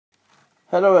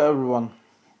Hello everyone.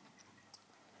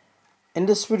 In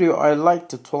this video I like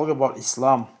to talk about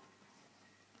Islam.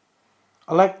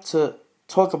 I like to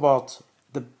talk about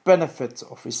the benefits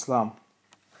of Islam.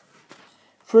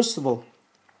 First of all,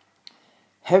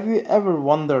 have you ever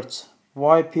wondered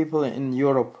why people in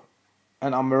Europe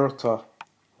and America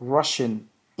rushing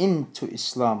into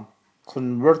Islam,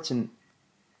 converting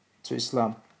to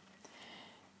Islam?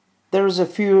 There is a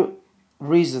few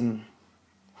reasons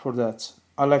for that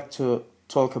I like to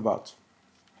talk about.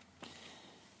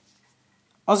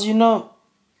 As you know,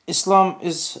 Islam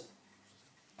is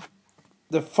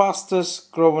the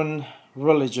fastest growing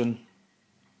religion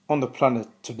on the planet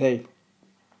today.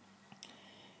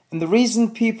 And the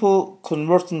reason people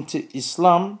convert into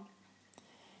Islam,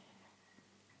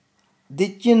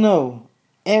 did you know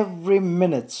every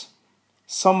minute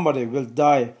somebody will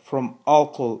die from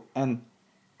alcohol and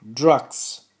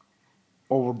drugs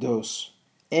overdose?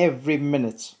 Every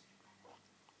minute.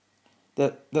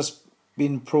 That's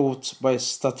been proved by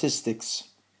statistics.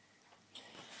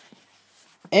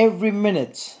 Every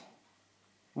minute,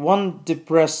 one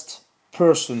depressed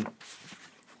person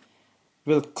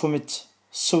will commit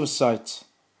suicide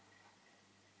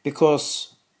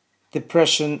because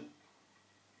depression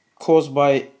caused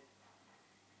by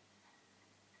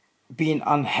being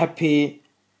unhappy,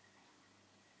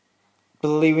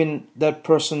 believing that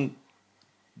person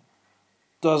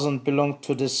doesn't belong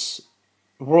to this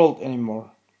world anymore.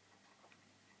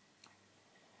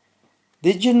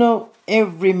 Did you know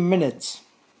every minute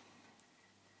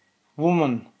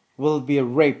woman will be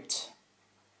raped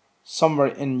somewhere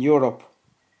in Europe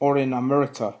or in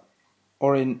America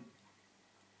or in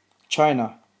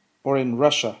China or in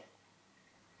Russia?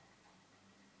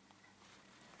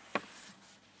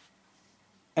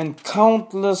 And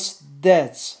countless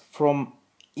deaths from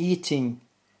eating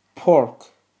pork.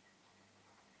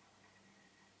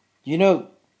 You know,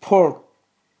 pork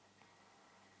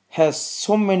has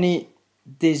so many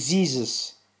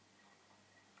diseases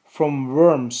from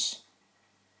worms,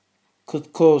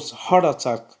 could cause heart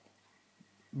attack,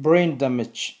 brain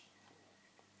damage,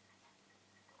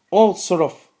 all sort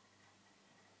of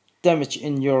damage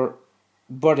in your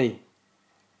body,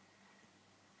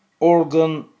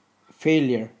 organ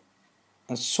failure,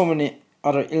 and so many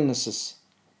other illnesses.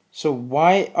 So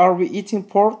why are we eating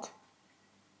pork?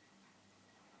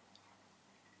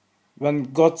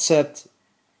 When God said,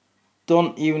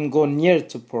 don't even go near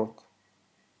to pork,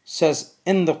 says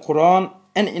in the Quran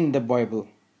and in the Bible.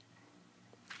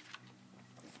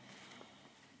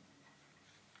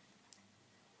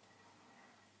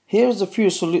 Here's a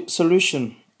few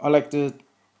solutions I like to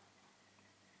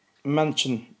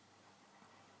mention.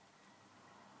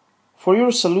 For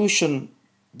your solution,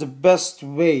 the best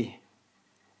way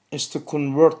is to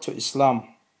convert to Islam.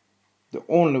 The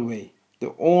only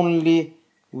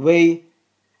way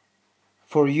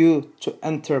for you to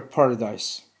enter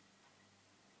paradise.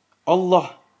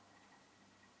 Allah,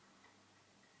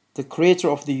 the creator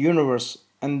of the universe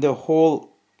and the whole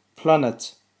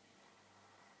planet,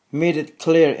 made it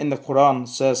clear in the Quran,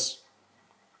 says,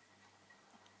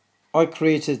 I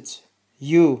created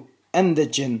you and the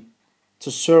jinn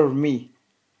to serve me.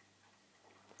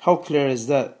 How clear is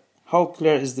that? How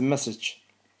clear is the message?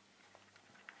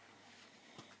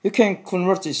 You can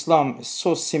convert to Islam. It's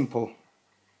so simple.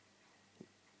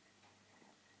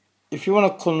 If you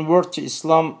want to convert to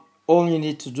Islam, all you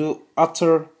need to do,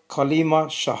 utter kalima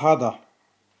shahada.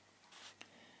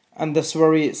 And that's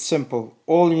very simple.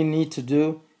 All you need to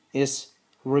do is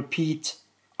repeat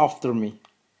after me.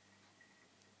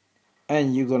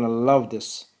 And you're gonna love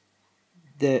this.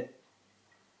 The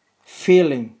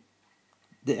feeling,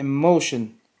 the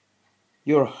emotion,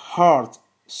 your heart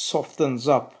softens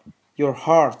up. Your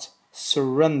heart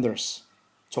surrenders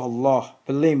to Allah.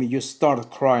 Believe me, you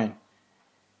start crying.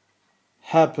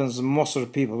 Happens to most of the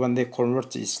people when they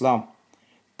convert to Islam.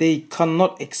 They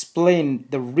cannot explain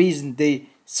the reason they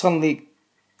suddenly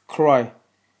cry.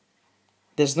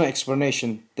 There's no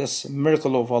explanation. That's a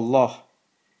miracle of Allah.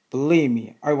 Believe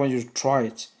me, I want you to try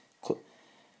it.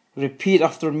 Repeat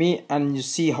after me and you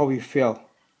see how you feel.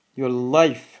 Your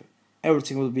life,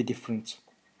 everything will be different.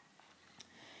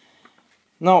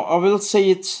 Now I will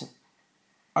say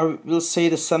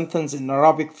the sentence in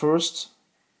Arabic first.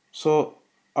 So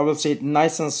I will say it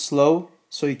nice and slow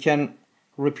so you can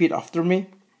repeat after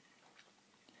me.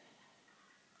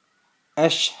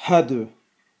 Ashhadu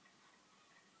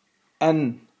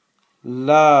an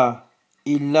la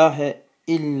ilaha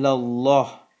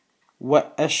illallah wa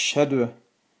ashhadu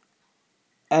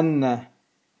anna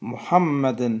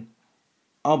Muhammadan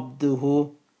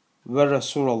abduhu wa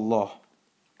rasulullah.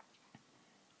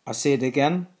 I say it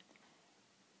again.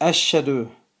 أشهد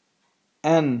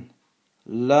أن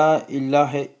لا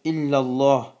إله إلا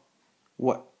الله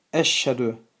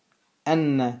وأشهد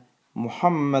أن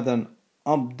محمدا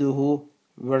عبده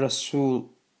ورسول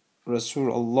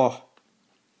رسول Allah.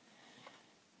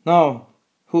 Now,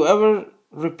 whoever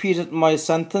repeated my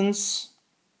sentence,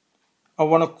 I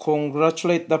want to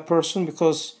congratulate that person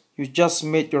because you just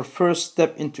made your first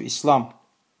step into Islam,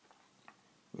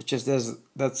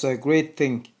 that's a great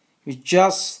thing. You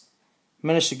just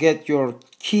managed to get your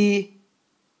key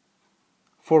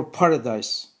for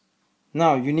paradise.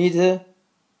 Now you need to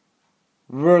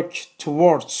work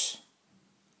towards.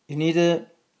 You need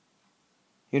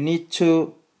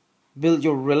to build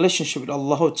your relationship with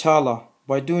Allah Ta'ala.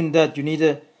 By doing that, you need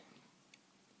to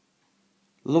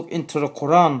look into the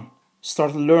Quran,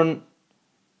 start to learn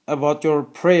about your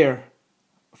prayer,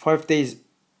 5 days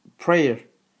prayer.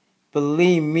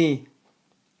 Believe me,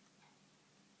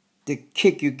 the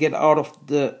kick you get out of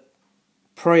the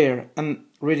prayer and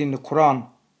reading the Quran,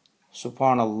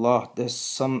 subhanallah, there's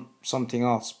something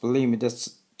else. Believe me,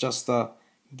 that's just a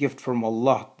gift from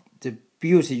Allah. The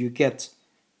beauty you get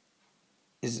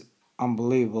is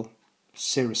unbelievable.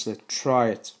 Seriously, try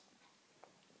it.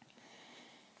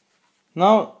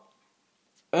 Now,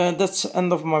 that's the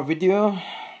end of my video.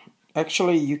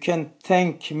 Actually, you can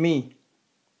thank me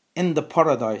in the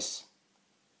paradise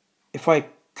if I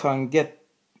can get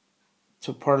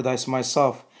to paradise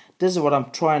myself. This is what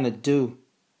I'm trying to do.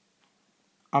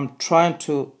 I'm trying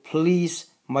to please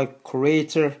my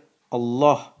Creator,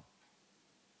 Allah.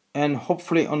 And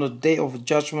hopefully on the day of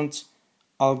judgment,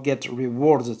 I'll get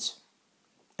rewarded.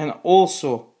 And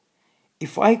also,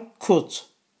 if I could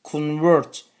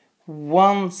convert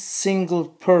one single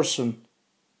person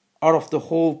out of the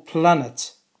whole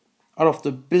planet, out of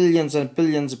the billions and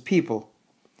billions of people,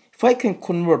 if I can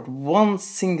convert one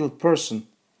single person,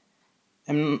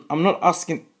 and I'm not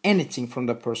asking anything from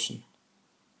that person,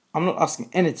 I'm not asking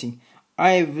anything,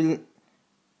 I will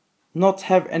not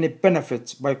have any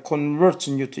benefit by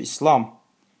converting you to Islam.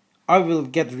 I will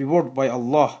get reward by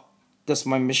Allah. That's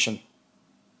my mission.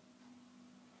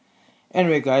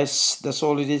 Anyway guys, that's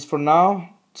all it is for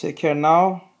now. Take care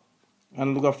now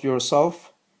and look after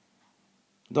yourself.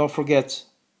 Don't forget,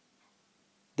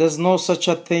 there's no such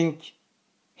a thing,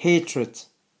 hatred.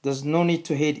 There's no need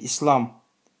to hate Islam.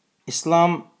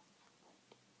 Islam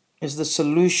is the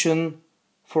solution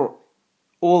for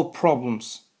all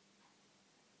problems.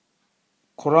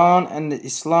 Quran and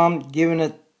Islam given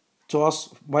it to us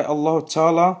by Allah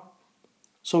Ta'ala,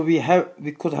 so we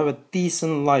could have a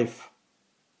decent life.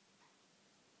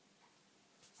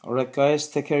 Alright guys,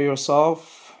 take care of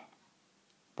yourself.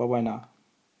 Bye bye now.